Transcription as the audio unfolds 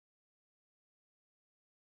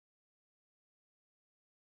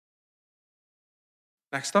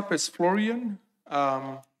Next up is Florian.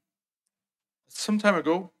 Some time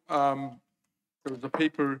ago, there was a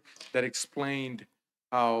paper that explained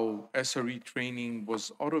how SRE training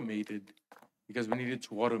was automated because we needed to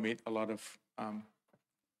automate a lot of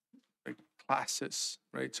like classes,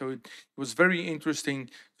 right? So it was very interesting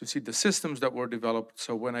to see the systems that were developed.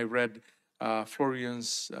 So when I read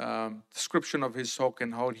Florian's description of his talk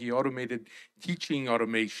and how he automated teaching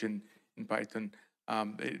automation in Python,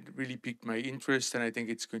 it really piqued my interest, and I think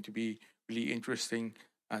it's going to be really interesting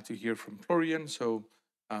to hear from Florian. So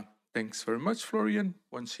thanks very much, Florian,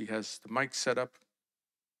 once he has the mic set up.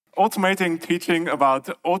 Automating teaching about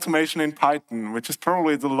automation in Python, which is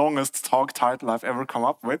probably the longest talk title I've ever come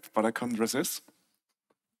up with, but I couldn't resist.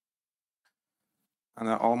 And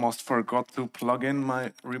I almost forgot to plug in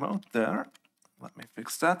my remote there. Let me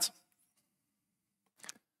fix that.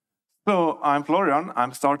 So I'm Florian.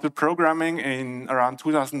 I started programming in around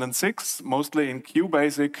 2006, mostly in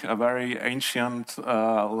QBasic, a very ancient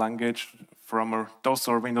language from DOS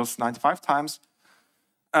or Windows 95 times.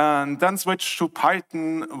 And then switched to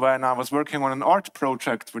Python when I was working on an art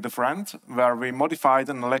project with a friend, where we modified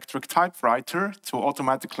an electric typewriter to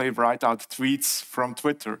automatically write out tweets from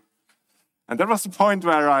Twitter. And that was the point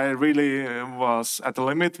where I really was at the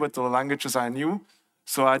limit with the languages I knew.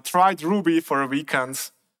 So I tried Ruby for a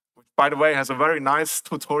weekend, which, by the way, has a very nice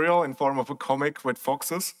tutorial in form of a comic with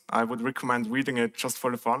foxes. I would recommend reading it just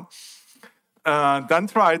for the fun. Then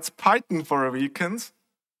tried Python for a weekend.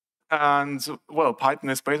 And, well, Python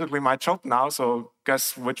is basically my job now, so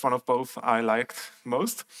guess which one of both I liked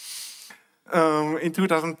most. In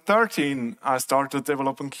 2013, I started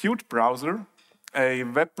developing qutebrowser, a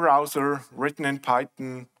web browser written in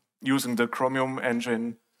Python using the Chromium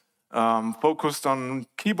engine, focused on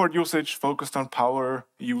keyboard usage, focused on power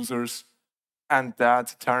users, and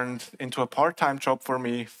that turned into a part-time job for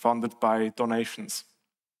me, funded by donations.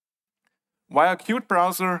 Via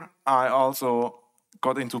qutebrowser, I also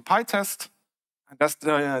got into pytest, and as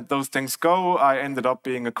those things go, I ended up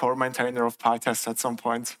being a core maintainer of pytest at some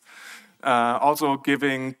point. Also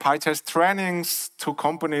giving pytest trainings to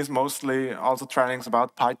companies, mostly also trainings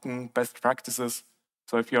about Python best practices.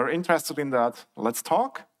 So if you're interested in that, let's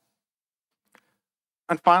talk.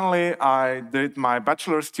 And finally, I did my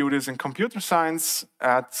bachelor's studies in computer science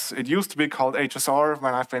at, it used to be called HSR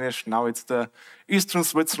when I finished. Now it's the Eastern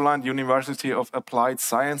Switzerland University of Applied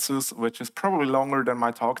Sciences, which is probably longer than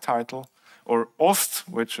my talk title, or OST,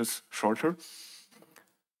 which is shorter.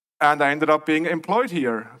 And I ended up being employed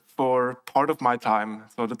here for part of my time.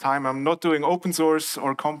 So the time I'm not doing open source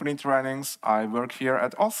or company trainings, I work here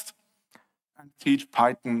at OST and teach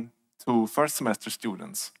Python to first semester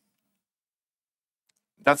students.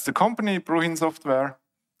 That's the company, Bruhin Software,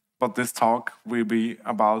 but this talk will be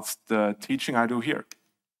about the teaching I do here.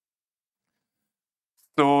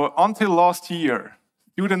 So until last year,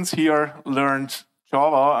 students here learned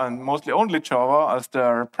Java, and mostly only Java, as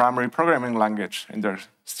their primary programming language in their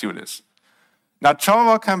studies. Now,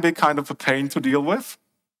 Java can be kind of a pain to deal with,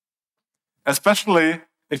 especially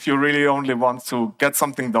if you really only want to get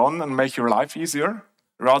something done and make your life easier,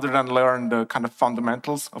 rather than learn the kind of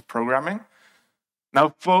fundamentals of programming.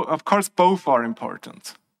 Now, of course, both are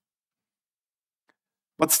important.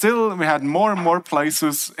 But still, we had more and more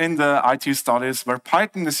places in the IT studies where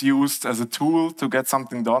Python is used as a tool to get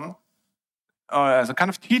something done, as a kind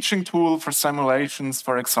of teaching tool for simulations,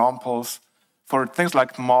 for examples, for things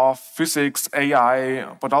like math, physics, AI,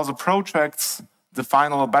 but also projects, the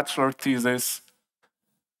final bachelor thesis.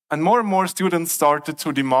 And more students started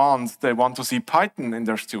to demand they want to see Python in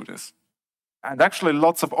their studies. And actually,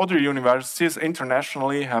 lots of other universities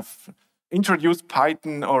internationally have introduced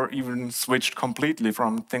Python or even switched completely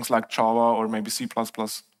from things like Java or maybe C++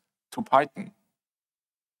 to Python.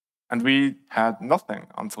 And we had nothing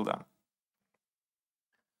until then.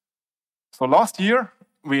 So last year,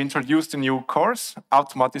 we introduced a new course,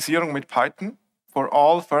 Automatisierung mit Python, for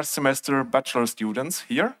all first semester bachelor students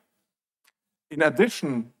here, in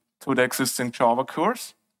addition to the existing Java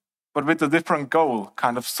course, but with a different goal,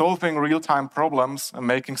 kind of solving real-time problems and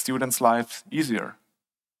making students' lives easier.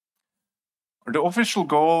 The official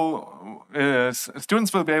goal is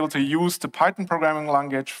students will be able to use the Python programming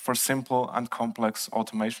language for simple and complex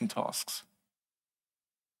automation tasks.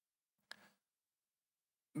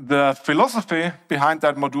 The philosophy behind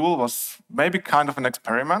that module was maybe kind of an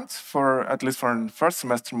experiment, at least for a first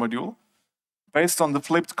semester module, based on the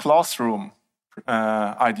flipped classroom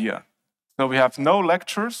idea. So we have no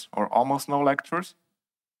lectures, or almost no lectures.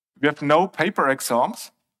 We have no paper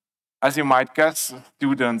exams. As you might guess,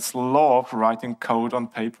 students love writing code on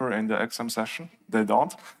paper in the exam session. They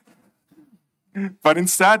don't. But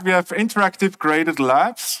instead, we have interactive graded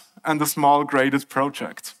labs and a small graded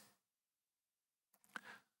project.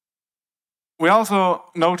 We also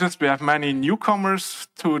noticed we have many newcomers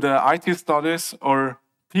to the IT studies, or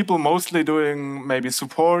people mostly doing maybe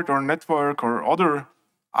support or network or other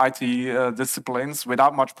IT disciplines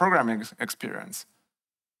without much programming experience.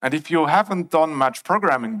 And if you haven't done much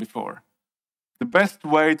programming before, the best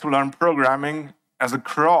way to learn programming as a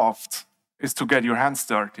craft is to get your hands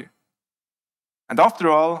dirty. And after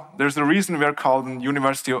all, there's a reason we are called the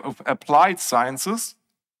University of Applied Sciences.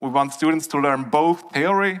 We want students to learn both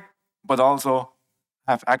theory, but also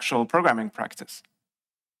have actual programming practice.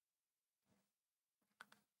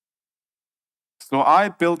 So I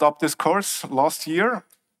built up this course last year,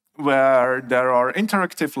 where there are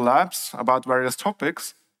interactive labs about various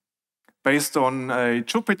topics based on a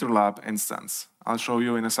Jupyter Lab instance. I'll show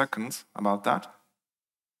you in a second about that.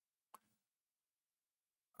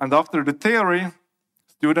 And after the theory,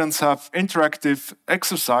 students have interactive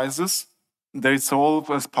exercises they solve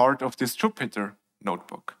as part of this Jupyter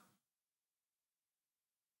notebook.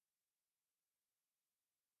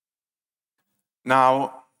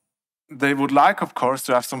 Now, they would like, of course,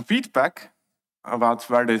 to have some feedback about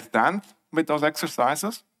where they stand with those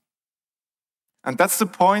exercises. And that's the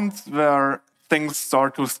point where things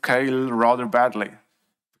start to scale rather badly.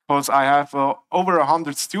 Because I have over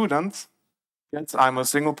 100 students, yet I'm a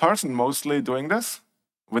single person mostly doing this,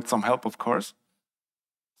 with some help, of course.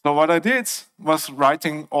 So what I did was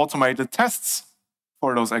writing automated tests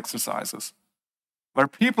for those exercises, where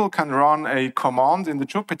people can run a command in the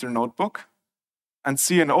Jupyter notebook and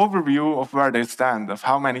see an overview of where they stand, of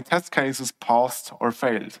how many test cases passed or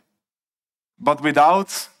failed, but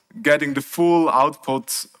without getting the full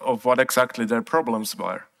output of what exactly their problems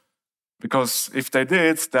were. Because if they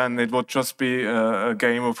did, then it would just be a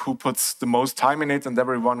game of who puts the most time in it, and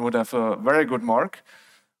everyone would have a very good mark,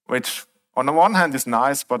 which on the one hand is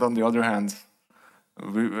nice, but on the other hand,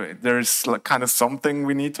 there's kind of something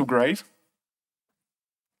we need to grade.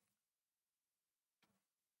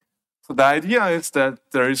 So the idea is that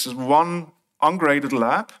there is one ungraded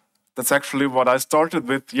lab. That's actually what I started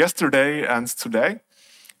with yesterday and today.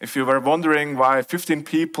 If you were wondering why 15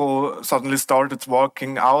 people suddenly started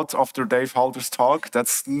walking out after Dave Halter's talk,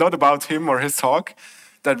 that's not about him or his talk.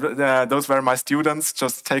 Those were my students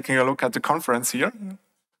just taking a look at the conference here.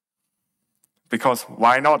 Because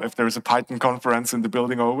why not if there is a Python conference in the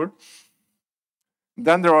building over?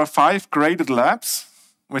 Then there are 5 graded labs,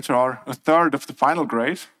 which are a third of the final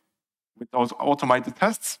grade, with those automated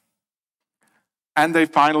tests, and a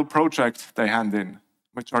final project they hand in,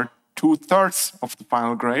 which are 2/3 of the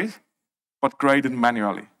final grade, but graded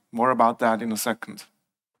manually. More about that in a second.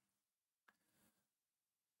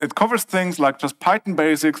 It covers things like just Python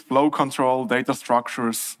basics, flow control, data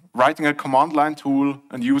structures, writing a command line tool,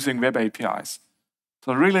 and using web APIs.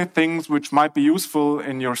 So really things which might be useful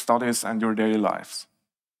in your studies and your daily lives.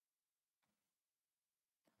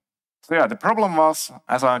 So yeah, the problem was,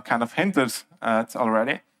 as I kind of hinted at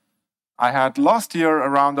already, I had last year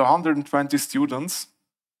around 120 students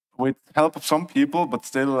with help of some people, but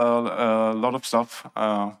still a lot of stuff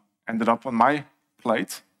ended up on my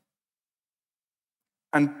plate.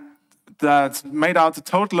 And that made out a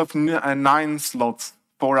total of 9 slots,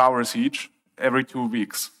 4 hours each, every 2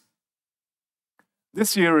 weeks.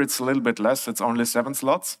 This year it's a little bit less, it's only 7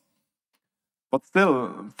 slots. But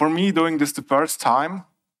still, for me doing this the first time,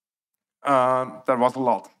 that was a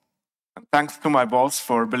lot. And thanks to my boss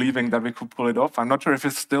for believing that we could pull it off. I'm not sure if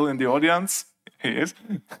he's still in the audience. He is.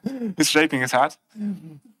 He's shaking his head.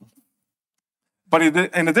 But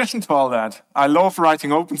in addition to all that, I love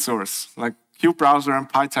writing open source, like qutebrowser and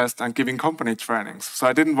pytest, and giving company trainings. So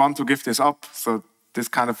I didn't want to give this up. So this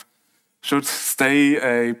kind of should stay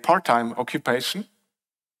a part-time occupation.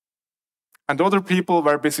 And other people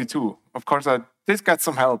were busy too. Of course, I did get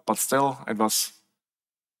some help, but still, it was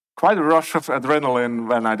quite a rush of adrenaline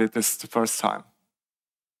when I did this the first time.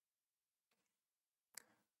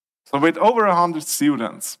 So with over 100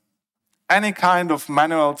 students, any kind of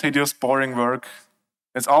manual, tedious, boring work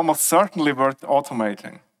is almost certainly worth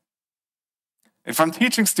automating. If I'm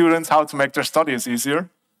teaching students how to make their studies easier,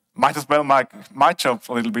 might as well make my job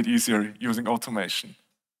a little bit easier using automation.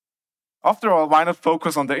 After all, why not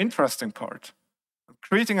focus on the interesting part?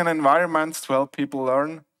 Creating an environment to help people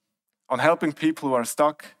learn, on helping people who are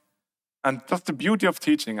stuck, and just the beauty of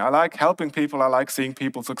teaching. I like helping people, I like seeing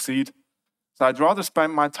people succeed, so I'd rather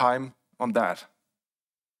spend my time on that.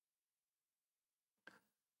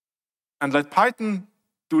 And let Python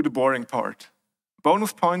do the boring part.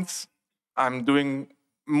 Bonus points, I'm doing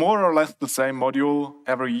more or less the same module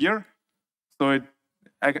every year, so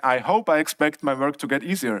I hope, I expect my work to get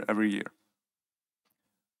easier every year.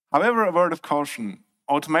 However, a word of caution,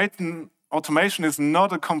 automation is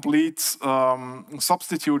not a complete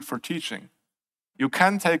substitute for teaching. You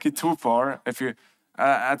can take it too far if you,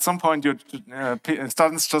 at some point, your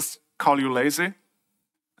students just call you lazy.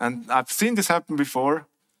 And I've seen this happen before,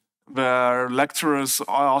 where lecturers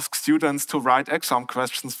ask students to write exam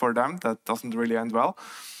questions for them. That doesn't really end well.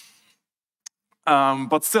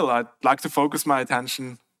 But still, I'd like to focus my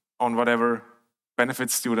attention on whatever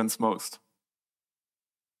benefits students most.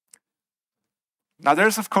 Now,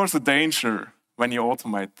 there's of course a danger when you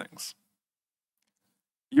automate things.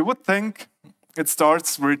 You would think it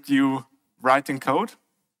starts with you writing code,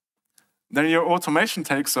 then your automation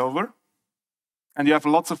takes over, and you have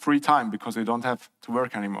lots of free time because you don't have to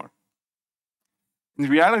work anymore. In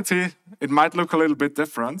reality, it might look a little bit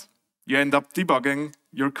different. You end up debugging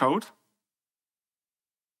your code.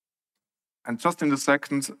 And just in the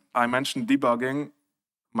second I mentioned debugging,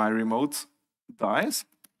 my remote dies.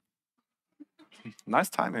 Nice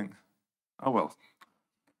timing. Oh well.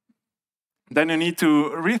 Then you need to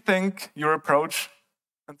rethink your approach,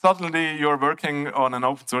 and suddenly you're working on an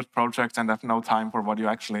open source project and have no time for what you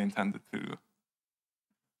actually intended to do.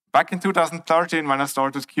 Back in 2013, when I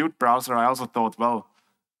started qutebrowser, I also thought, well,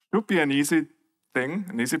 it should be an easy thing,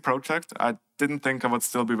 an easy project. I didn't think I would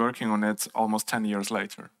still be working on it almost 10 years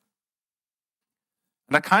later.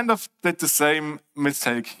 And I kind of did the same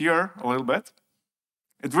mistake here a little bit.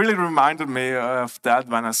 It really reminded me of that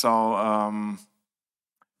when I saw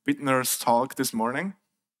Bittner's talk this morning.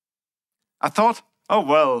 I thought, oh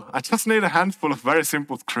well, I just need a handful of very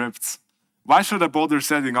simple scripts. Why should I bother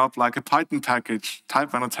setting up like a Python package,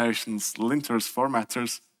 type annotations, linters,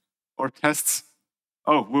 formatters, or tests?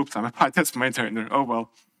 Oh, whoops, I'm a pytest maintainer. Oh well.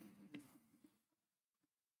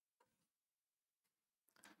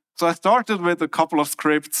 So I started with a couple of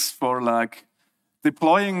scripts for like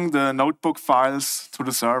deploying the notebook files to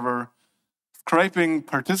the server, scraping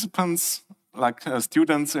participants, like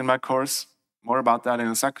students in my course, more about that in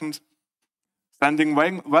a second, sending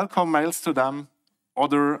welcome mails to them,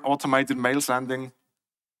 other automated mail sending.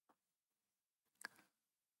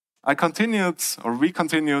 We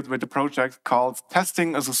continued with a project called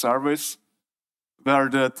Testing as a Service, where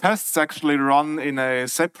the tests actually run in a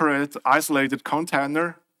separate, isolated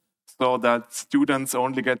container, so that students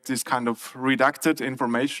only get this kind of redacted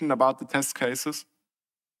information about the test cases.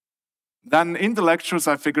 Then in the lectures,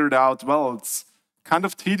 I figured out, well, it's kind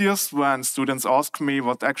of tedious when students ask me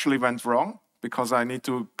what actually went wrong, because I need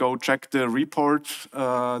to go check the report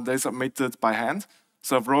they submitted by hand.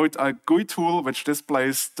 So I wrote a GUI tool which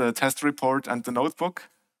displays the test report and the notebook.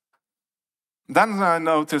 Then I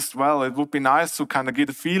noticed, well, it would be nice to kind of get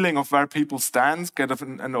a feeling of where people stand, get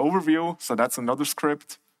an overview. So that's another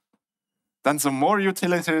script. Then some more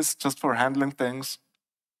utilities just for handling things.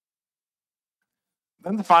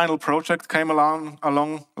 Then the final project came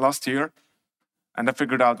along last year. And I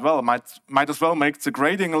figured out, well, might as well make the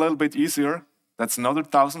grading a little bit easier. That's another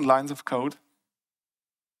 1,000 lines of code.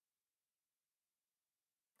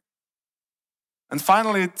 And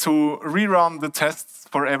finally, to rerun the tests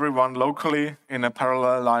for everyone locally in a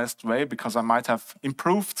parallelized way, because I might have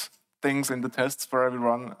improved things in the tests for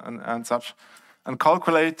everyone and such. And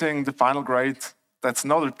calculating the final grade, that's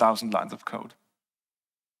another 1,000 lines of code.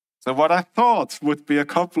 So what I thought would be a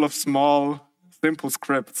couple of small, simple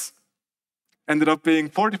scripts ended up being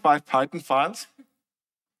 45 Python files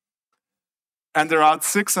and around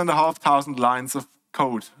 6,500 lines of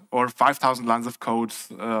code, or 5,000 lines of code,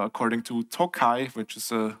 according to Tokai, which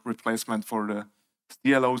is a replacement for the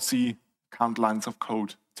CLOC count lines of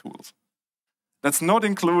code tools. That's not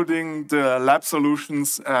including the lab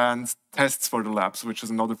solutions and tests for the labs, which is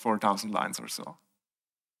another 4,000 lines or so.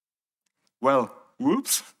 Well,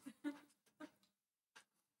 whoops.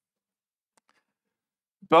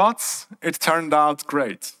 But it turned out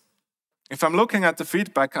great. If I'm looking at the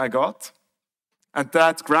feedback I got, and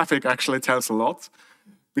that graphic actually tells a lot,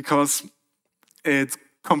 because it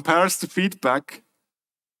compares the feedback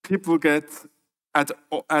people get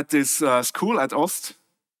at this school at Ost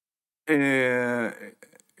in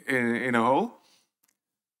a whole.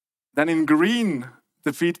 Then in green,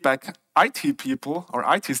 the feedback IT people or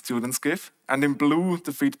IT students give, and in blue,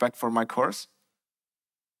 the feedback for my course.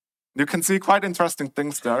 You can see quite interesting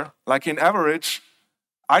things there. Like in average,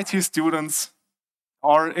 IT students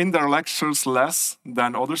are in their lectures less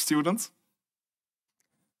than other students.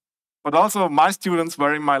 But also my students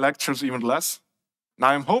were in my lectures even less. Now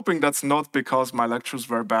I'm hoping that's not because my lectures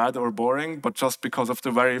were bad or boring, but just because of the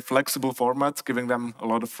very flexible format, giving them a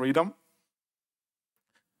lot of freedom.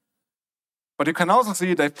 But you can also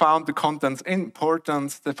see they found the contents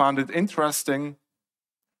important, they found it interesting,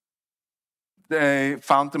 they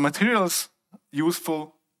found the materials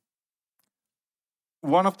useful.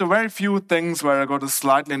 One of the very few things where I got a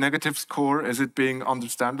slightly negative score is it being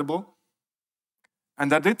understandable.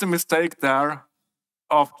 And I did the mistake there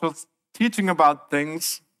of just teaching about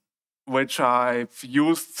things which I've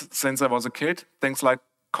used since I was a kid, things like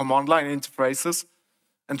command line interfaces,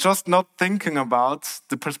 and just not thinking about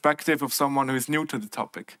the perspective of someone who is new to the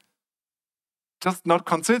topic. Just not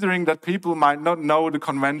considering that people might not know the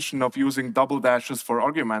convention of using double dashes for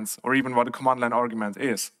arguments, or even what a command line argument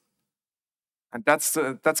is. And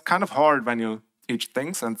that's kind of hard when you teach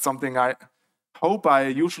things, and something I hope I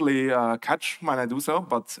usually catch when I do so,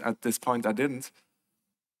 but at this point I didn't.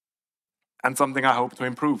 And something I hope to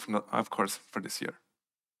improve, of course, for this year.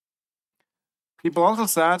 People also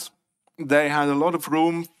said they had a lot of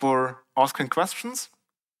room for asking questions,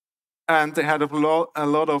 and they had a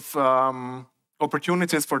lot of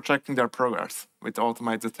opportunities for checking their progress with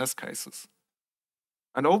automated test cases.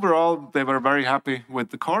 And overall, they were very happy with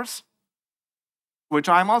the course, which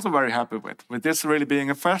I'm also very happy with. With this really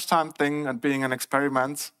being a first-time thing and being an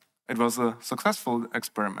experiment, it was a successful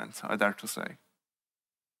experiment, I dare to say.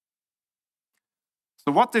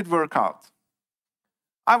 So what did work out?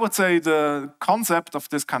 I would say the concept of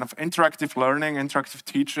this kind of interactive learning, interactive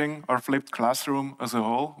teaching, or flipped classroom as a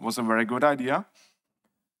whole was a very good idea.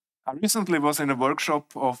 I recently was in a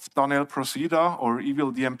workshop of Daniel Procida, or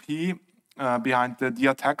Evil DMP, behind the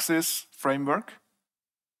diataxis framework,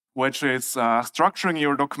 which is structuring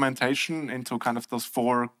your documentation into kind of those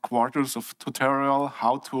 4 quarters of tutorial,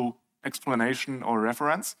 how-to, explanation, or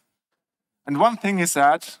reference. And one thing he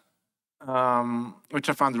said, which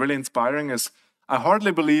I found really inspiring, is I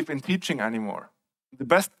hardly believe in teaching anymore. The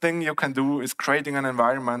best thing you can do is creating an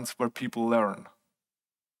environment where people learn.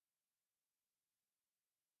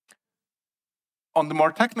 On the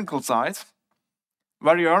more technical side,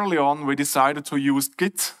 very early on, we decided to use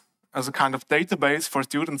Git as a kind of database for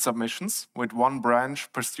student submissions with 1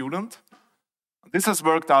 branch per student. This has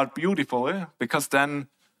worked out beautifully because then,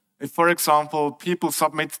 if, for example, people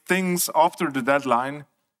submit things after the deadline,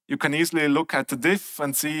 you can easily look at the diff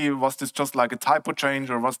and see, was this just like a typo change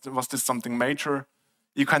or was this something major?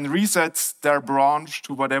 You can reset their branch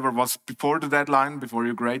to whatever was before the deadline, before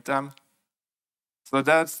you grade them. So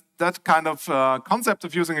that kind of concept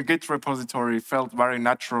of using a Git repository felt very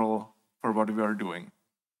natural for what we were doing.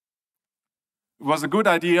 It was a good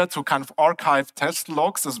idea to kind of archive test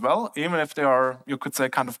logs as well, even if they are, you could say,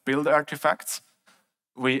 kind of build artifacts.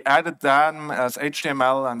 We added them as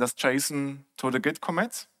HTML and as JSON to the Git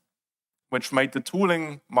commit, which made the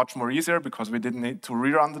tooling much more easier because we didn't need to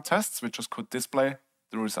rerun the tests, we just could display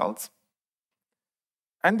the results.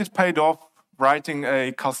 And it paid off writing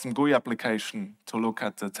a custom GUI application to look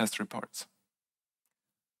at the test reports.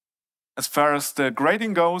 As far as the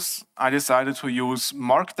grading goes, I decided to use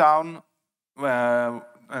Markdown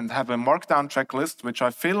and have a Markdown checklist, which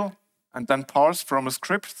I fill and then parse from a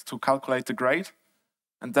script to calculate the grade.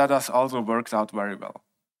 And that has also worked out very well.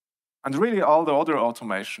 And really all the other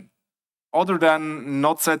automation, other than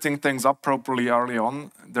not setting things up properly early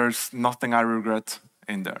on, there's nothing I regret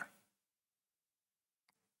in there.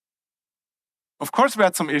 Of course, we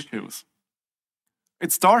had some issues.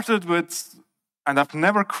 It started with, and I've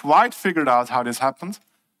never quite figured out how this happened,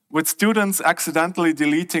 with students accidentally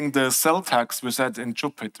deleting the cell tags we set in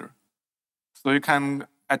Jupyter. So you can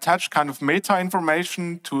attach kind of meta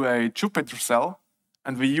information to a Jupyter cell,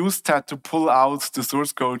 and we use that to pull out the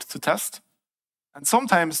source code to test. And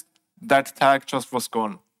sometimes that tag just was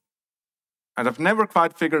gone. And I've never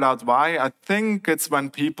quite figured out why. I think it's when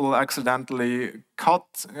people accidentally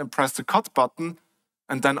press the cut button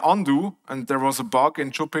and then undo, and there was a bug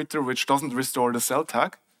in Jupyter which doesn't restore the cell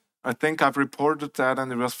tag. I think I've reported that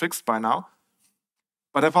and it was fixed by now.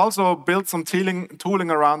 But I've also built some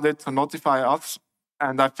tooling around it to notify us,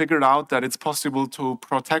 and I figured out that it's possible to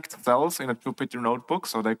protect cells in a Jupyter notebook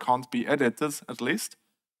so they can't be edited at least.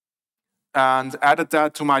 And added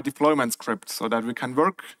that to my deployment script so that we can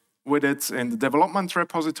work with it in the development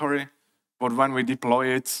repository, but when we deploy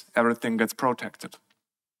it, everything gets protected.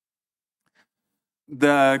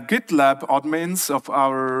 The GitLab admins of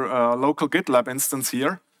our local GitLab instance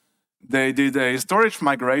here, they did a storage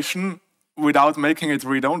migration without making it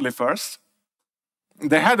read-only first.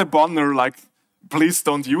 They had a banner like, please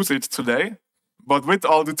don't use it today, but with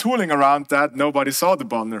all the tooling around that, nobody saw the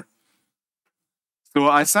banner. So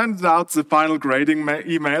I sent out the final grading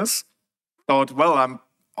emails, thought, well, I'm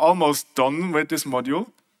almost done with this module.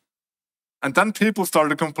 And then people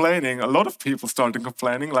started complaining, a lot of people started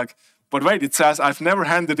complaining, like, But wait, it says I've never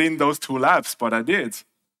handed in those 2 labs, but I did.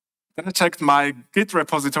 Then I checked my Git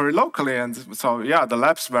repository locally, and so yeah, the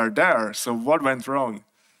labs were there. So what went wrong?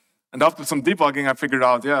 And after some debugging, I figured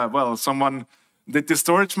out, yeah, well, someone did the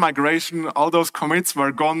storage migration. All those commits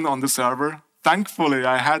were gone on the server. Thankfully,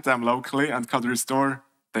 I had them locally and could restore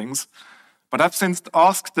things. But I've since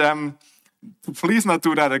asked them to please not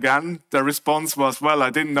do that again. Their response was, well, I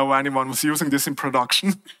didn't know anyone was using this in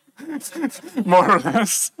production. More or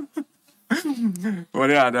less. Well,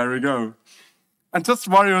 yeah, there we go. And just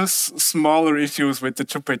various smaller issues with the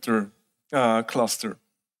Jupyter cluster.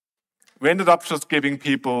 We ended up just giving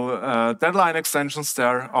people deadline extensions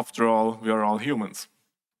there. After all, we are all humans.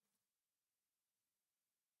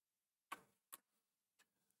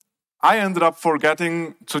 I ended up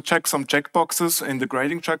forgetting to check some checkboxes in the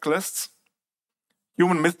grading checklists.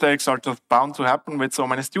 Human mistakes are just bound to happen with so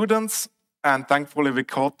many students, and thankfully we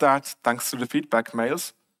caught that thanks to the feedback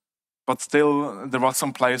mails. But still, there was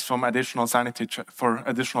some place for additional sanity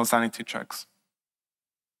checks.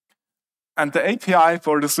 And the API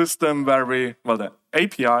for the system where we,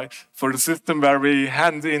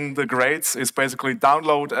 hand in the grades is basically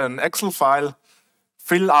download an Excel file,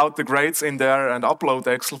 fill out the grades in there, and upload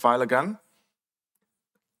the Excel file again.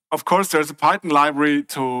 Of course, there's a Python library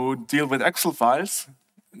to deal with Excel files.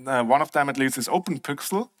 One of them, at least, is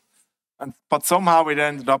OpenPixel. But somehow it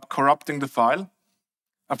ended up corrupting the file.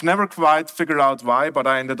 I've never quite figured out why, but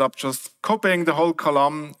I ended up just copying the whole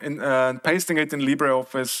column and pasting it in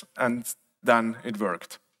LibreOffice, and then it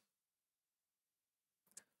worked.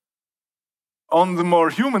 On the more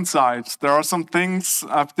human side, there are some things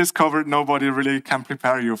I've discovered nobody really can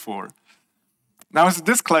prepare you for. Now, as a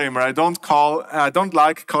disclaimer, I don't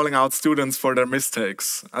like calling out students for their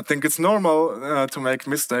mistakes. I think it's normal to make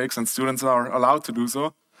mistakes, and students are allowed to do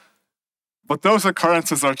so. But those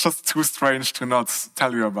occurrences are just too strange to not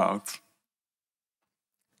tell you about.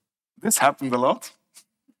 This happened a lot.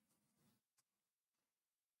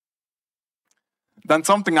 Then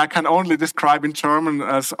something I can only describe in German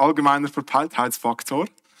as allgemeine Verteiltheitsfaktor.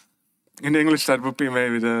 In English, that would be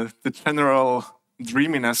maybe the general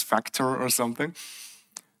dreaminess factor or something.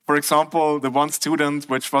 For example, the one student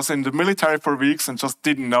which was in the military for weeks and just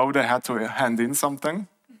didn't know they had to hand in something.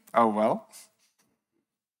 Oh well.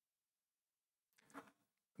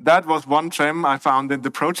 That was one gem I found in the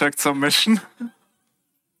project submission.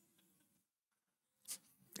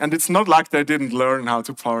 And it's not like they didn't learn how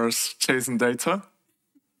to parse JSON data.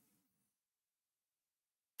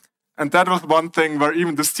 And that was one thing where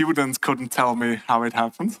even the students couldn't tell me how it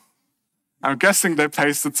happened. I'm guessing they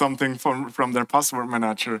pasted something from their password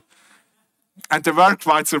manager. And they were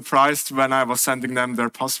quite surprised when I was sending them their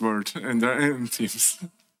password in Teams.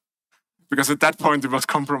 Because at that point it was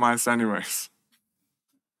compromised anyways.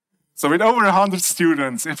 So with over 100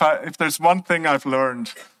 students, if there's one thing I've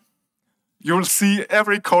learned, you'll see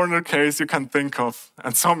every corner case you can think of,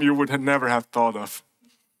 and some you would never have thought of.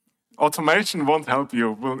 Automation won't help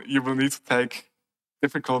you. You will need to take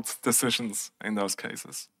difficult decisions in those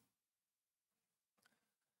cases.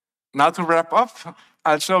 Now to wrap up,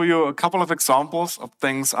 I'll show you a couple of examples of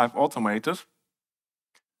things I've automated.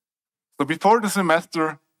 So before the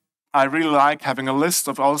semester, I really like having a list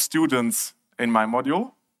of all students in my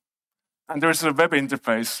module. And there's a web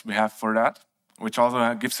interface we have for that, which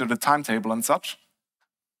also gives you the timetable and such.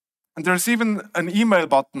 And there's even an email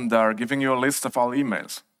button there giving you a list of all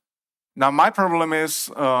emails. Now, my problem is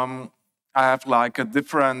I have like a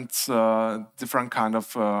different kind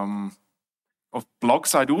of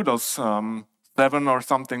blocks I do, those 7 or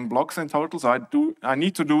something blocks in total. So I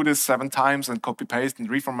need to do this 7 times and copy paste and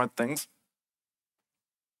reformat things.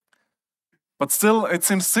 But still, it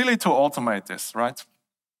seems silly to automate this, right?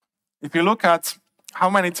 If you look at how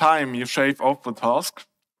many times you shave off the task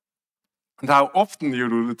and how often you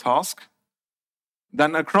do the task,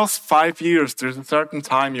 then across 5 years, there's a certain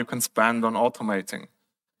time you can spend on automating.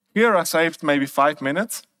 Here I saved maybe 5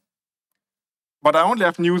 minutes, but I only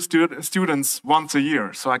have new students once a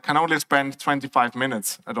year, so I can only spend 25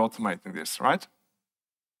 minutes at automating this, right?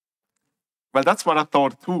 Well, that's what I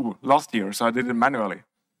thought too last year, so I did it manually.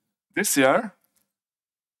 This year,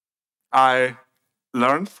 I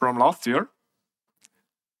learned from last year,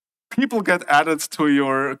 people get added to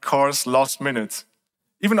your course last minute,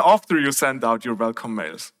 even after you send out your welcome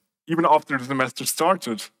mails, even after the semester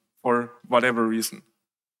started, for whatever reason.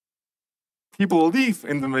 People leave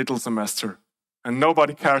in the middle semester, and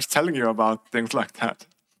nobody cares telling you about things like that.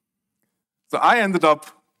 So I ended up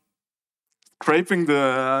scraping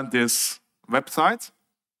this website.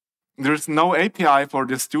 There's no API for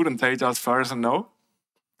this student data as far as I know.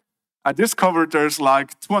 I discovered there's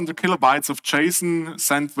like 200 kilobytes of JSON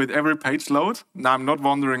sent with every page load. Now I'm not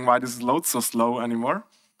wondering why this loads so slow anymore,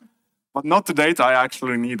 but not the data I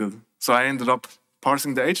actually needed. So I ended up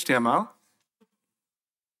parsing the HTML.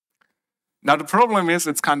 Now the problem is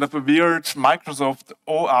it's kind of a weird Microsoft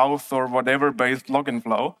OAuth or whatever based login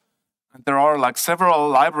flow. And there are like several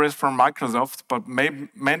libraries from Microsoft, but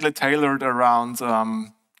mainly tailored around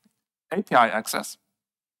API access.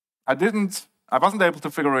 I wasn't able to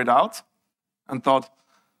figure it out and thought,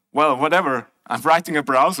 well, whatever, I'm writing a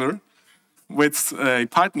browser with a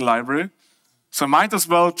Python library, so I might as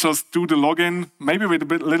well just do the login, maybe with a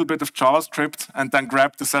little bit of JavaScript, and then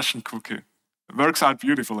grab the session cookie. It works out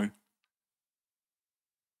beautifully.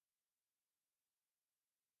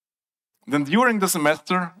 Then during the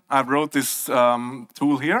semester, I wrote this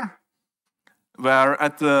tool here, where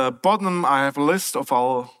at the bottom I have a list of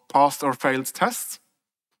all passed or failed tests.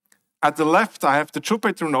 At the left, I have the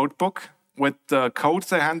Jupyter notebook with the code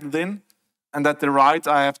they handed in, and at the right,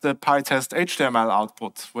 I have the pytest HTML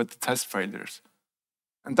output with the test failures.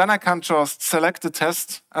 And then I can just select the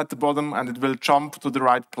test at the bottom, and it will jump to the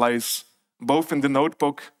right place, both in the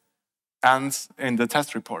notebook and in the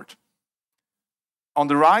test report. On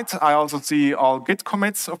the right, I also see all Git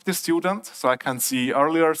commits of the student, so I can see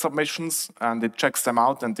earlier submissions, and it checks them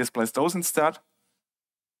out and displays those instead.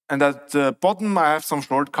 And at the bottom, I have some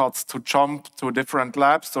shortcuts to jump to different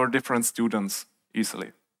labs or different students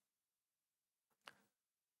easily.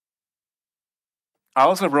 I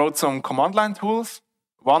also wrote some command line tools,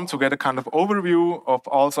 one to get a kind of overview of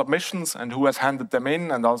all submissions and who has handed them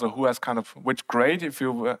in, and also who has kind of which grade, if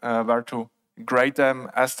you were to grade them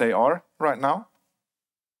as they are right now.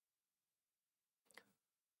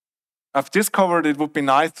 I've discovered it would be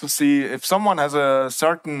nice to see if someone has a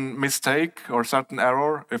certain mistake or certain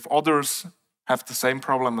error, if others have the same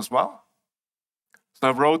problem as well. So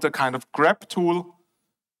I wrote a kind of grep tool,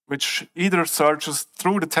 which either searches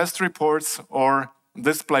through the test reports or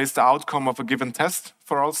displays the outcome of a given test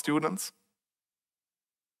for all students.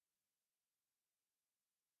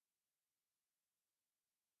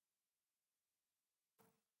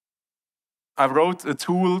 I wrote a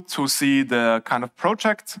tool to see the kind of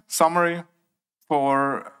project summary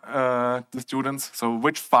for the students, so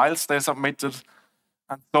which files they submitted,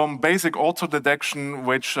 and some basic auto-detection,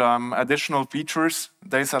 which additional features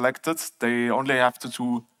they selected. They only have to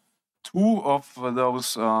do 2 of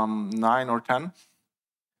those 9 or 10.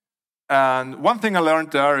 And one thing I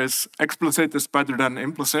learned there is explicit is better than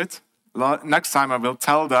implicit. Next time I will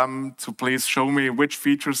tell them to please show me which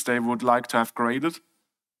features they would like to have graded.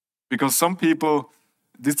 Because some people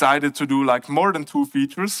decided to do like more than 2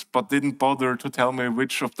 features, but didn't bother to tell me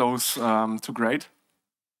which of those to grade.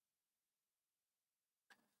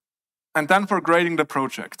 And then for grading the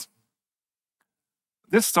project.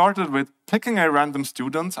 This started with picking a random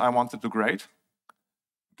student I wanted to grade,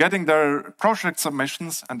 getting their project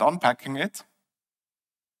submissions and unpacking it,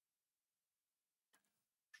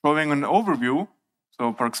 showing an overview,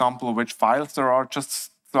 so for example, which files there are,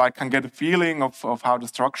 just so I can get a feeling of how the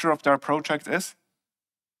structure of their project is,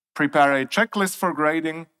 prepare a checklist for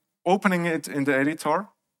grading, opening it in the editor,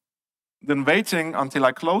 then waiting until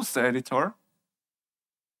I close the editor,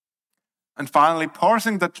 and finally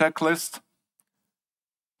parsing the checklist,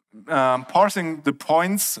 parsing the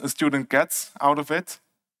points a student gets out of it,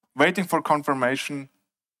 waiting for confirmation,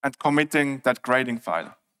 and committing that grading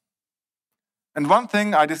file. And one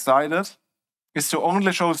thing I decided is to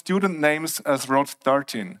only show student names as rod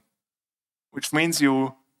 13, which means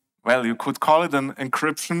you could call it an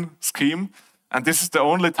encryption scheme, and this is the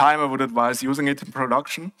only time I would advise using it in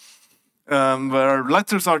production, where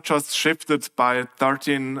letters are just shifted by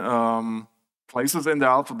 13 places in the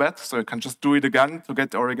alphabet, so you can just do it again to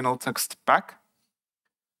get the original text back.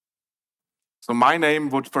 So my name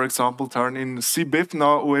would, for example, turn in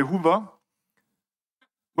Sibifna Uehuva,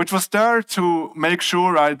 which was there to make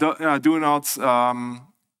sure I do not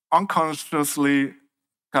unconsciously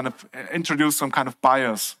kind of introduce some kind of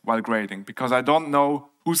bias while grading, because I don't know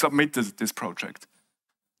who submitted this project.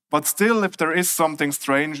 But still, if there is something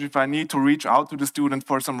strange, if I need to reach out to the student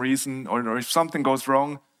for some reason, or if something goes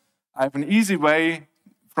wrong, I have an easy way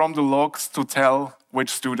from the logs to tell which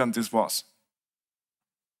student this was.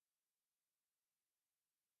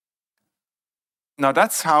 Now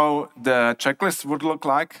that's how the checklist would look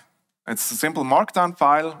like. It's a simple markdown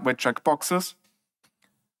file with checkboxes.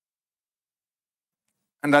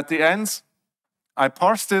 And at the end, I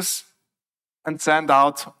parse this and send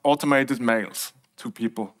out automated mails to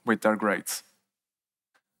people with their grades.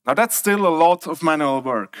 Now that's still a lot of manual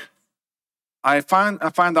work. I find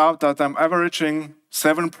out that I'm averaging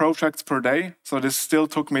 7 projects per day, so this still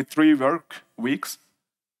took me 3 work weeks.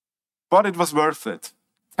 But it was worth it.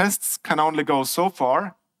 Tests can only go so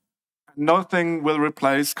far. Nothing will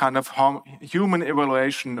replace kind of human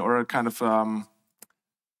evaluation or a kind of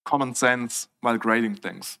common sense while grading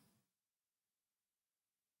things.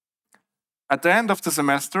 At the end of the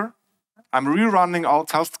semester, I'm rerunning all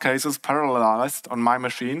test cases parallelized on my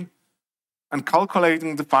machine and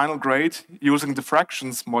calculating the final grade using the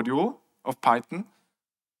fractions module of Python,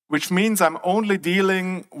 which means I'm only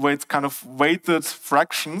dealing with kind of weighted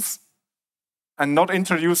fractions and not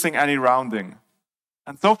introducing any rounding.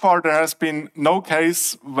 And so far, there has been no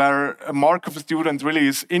case where a mark of a student really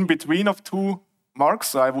is in between of 2 marks,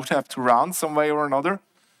 so I would have to round some way or another.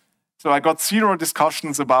 So I got 0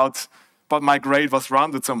 discussions about, but my grade was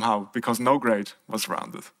rounded somehow, because no grade was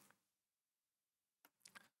rounded.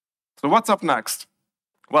 So what's up next?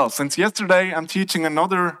 Well, since yesterday, I'm teaching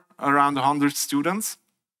another around 100 students,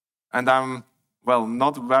 and I'm, well,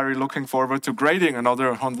 not very looking forward to grading another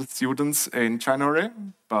 100 students in January,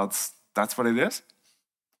 but that's what it is.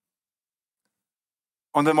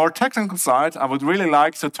 On the more technical side, I would really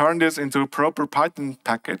like to turn this into a proper Python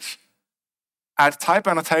package, add type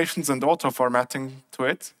annotations and auto-formatting to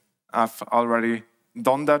it. I've already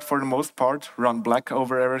done that for the most part, run black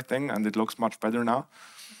over everything, and it looks much better now.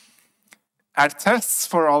 Add tests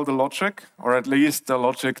for all the logic, or at least the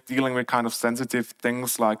logic dealing with kind of sensitive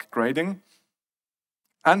things like grading.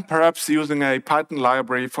 And perhaps using a Python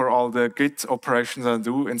library for all the Git operations I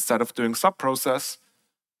do instead of doing subprocess.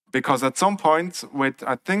 Because at some point, with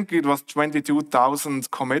I think it was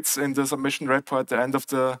 22,000 commits in the submission repo at the end of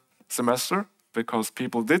the semester, because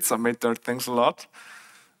people did submit their things a lot,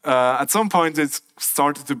 at some point it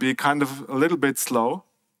started to be kind of a little bit slow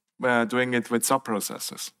doing it with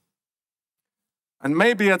subprocesses. And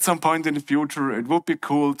maybe at some point in the future, it would be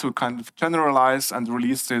cool to kind of generalize and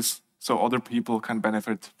release this so other people can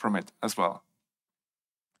benefit from it as well.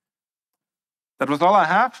 That was all I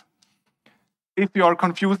have. If you are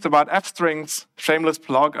confused about fstrings, shameless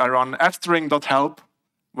plug, I run fstring.help,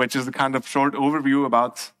 which is a kind of short overview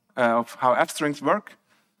about of how fstrings work.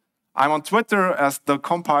 I'm on Twitter as the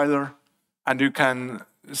compiler, and you can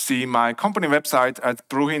see my company website at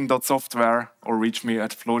bruhin.software or reach me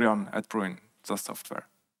at Florian at bruhin.software.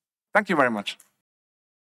 Thank you very much.